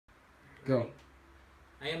Go.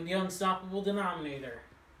 I am the unstoppable denominator.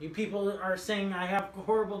 You people are saying I have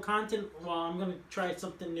horrible content. Well, I'm gonna try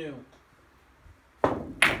something new.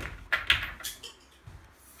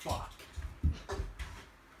 Fuck.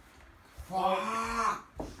 Fuck.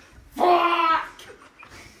 Fuck.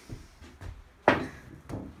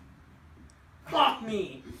 Fuck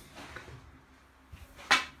me.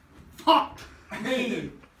 Fuck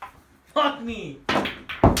me. Fuck me.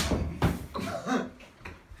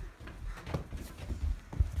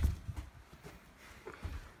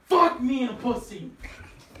 Fuck me in a pussy.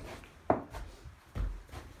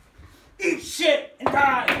 Eat shit and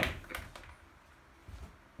die.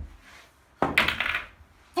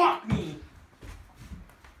 Fuck me.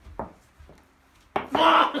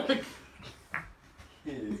 Fuck.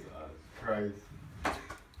 Jesus Christ.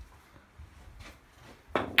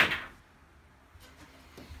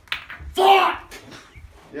 Fuck.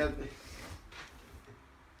 Yeah. Are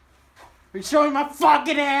you showing my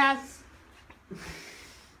fucking ass?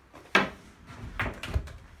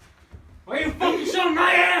 Why are you fucking showing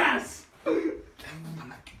my ass?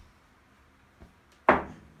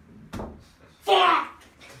 Fuck!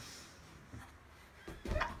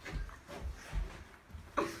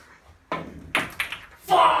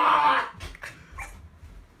 Fuck!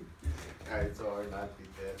 Alright, so I'm not be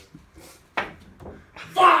dead.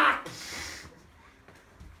 Fuck!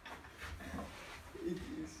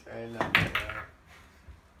 He's trying not to.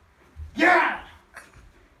 Yeah!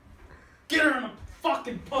 Get her in a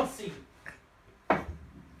fucking pussy!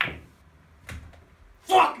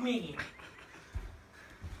 Fuck me!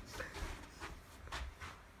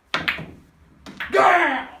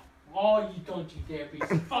 Yeah! Oh, you don't you dare be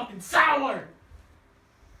so fucking sour!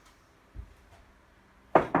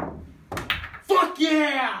 Fuck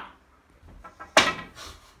yeah!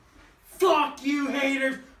 Fuck you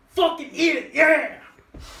haters! Fucking eat it, yeah!